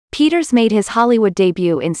Peters made his Hollywood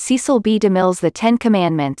debut in Cecil B. DeMille's The Ten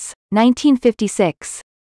Commandments, 1956,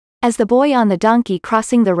 as the boy on the donkey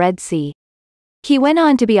crossing the Red Sea. He went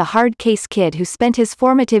on to be a hard-case kid who spent his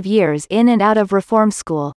formative years in and out of reform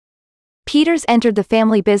school. Peters entered the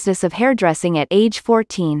family business of hairdressing at age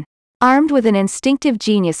 14. Armed with an instinctive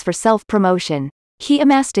genius for self-promotion, he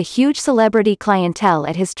amassed a huge celebrity clientele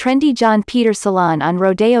at his trendy Jon Peters salon on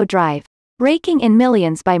Rodeo Drive, raking in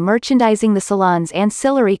millions by merchandising the salon's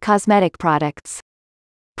ancillary cosmetic products.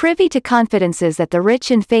 Privy to confidences that the rich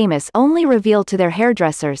and famous only revealed to their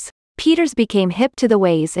hairdressers, Peters became hip to the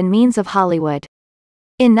ways and means of Hollywood.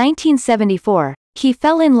 In 1974, he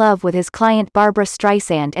fell in love with his client Barbra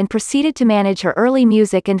Streisand and proceeded to manage her early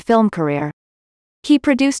music and film career. He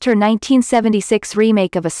produced her 1976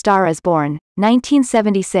 remake of A Star Is Born,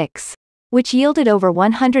 1976, which yielded over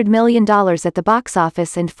 $100 million at the box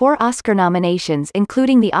office and 4 Oscar nominations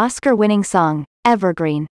including the Oscar-winning song,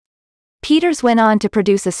 Evergreen. Peters went on to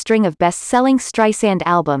produce a string of best-selling Streisand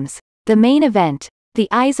albums, The Main Event, The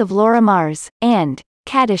Eyes of Laura Mars, and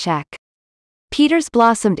Caddyshack. Peters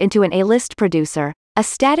blossomed into an A-list producer, a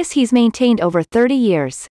status he's maintained over 30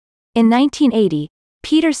 years. In 1980,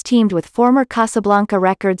 Peters teamed with former Casablanca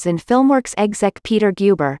Records and Filmworks exec Peter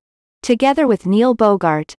Guber. Together with Neil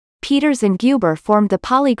Bogart, Peters and Guber formed the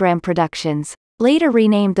Polygram Productions, later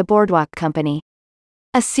renamed the Boardwalk Company.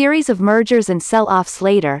 A series of mergers and sell-offs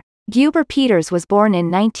later, Guber Peters was born in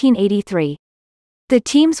 1983. The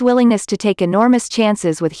team's willingness to take enormous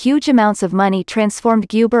chances with huge amounts of money transformed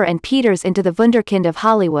Guber and Peters into the wunderkind of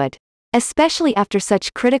Hollywood, especially after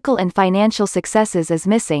such critical and financial successes as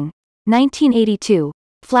Missing, 1982,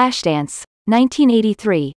 Flashdance,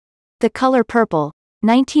 1983, The Color Purple,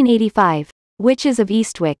 1985, Witches of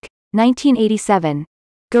Eastwick, 1987,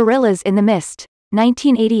 Gorillas in the Mist,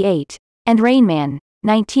 1988, and Rain Man,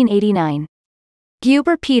 1989.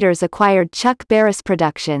 Guber Peters acquired Chuck Barris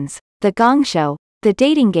Productions, The Gong Show, The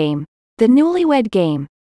Dating Game, The Newlywed Game,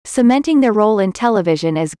 cementing their role in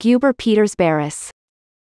television as Guber Peters Barris.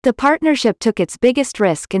 The partnership took its biggest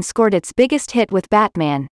risk and scored its biggest hit with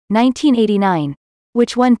Batman, 1989,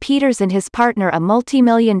 which won Peters and his partner a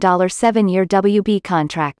multi-million-dollar 7-year WB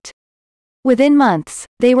contract. Within months,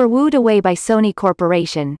 they were wooed away by Sony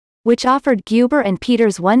Corporation, which offered Guber and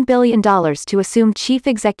Peters $1 billion to assume chief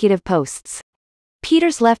executive posts.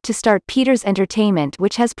 Peters left to start Peters Entertainment,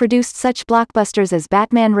 which has produced such blockbusters as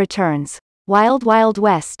Batman Returns, Wild Wild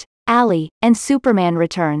West, Ally, and Superman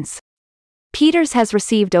Returns. Peters has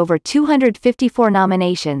received over 254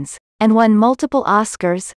 nominations, and won multiple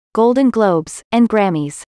Oscars, Golden Globes, and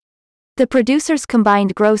Grammys. The producer's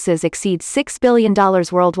combined grosses exceed $6 billion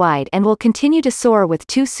worldwide and will continue to soar with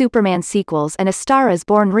 2 Superman sequels and A Star Is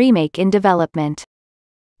Born remake in development.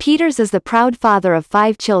 Peters is the proud father of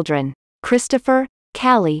 5 children, Christopher,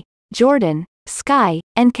 Callie, Jordan, Sky,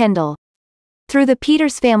 and Kendall. Through the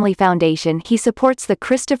Peters Family Foundation he supports the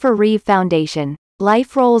Christopher Reeve Foundation,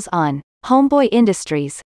 Life Rolls On, Homeboy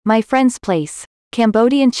Industries, My Friend's Place,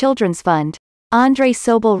 Cambodian Children's Fund, Andre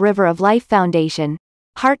Sobel River of Life Foundation,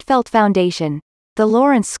 Heartfelt Foundation, the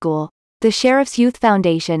Lawrence School, the Sheriff's Youth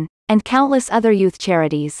Foundation, and countless other youth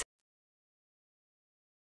charities.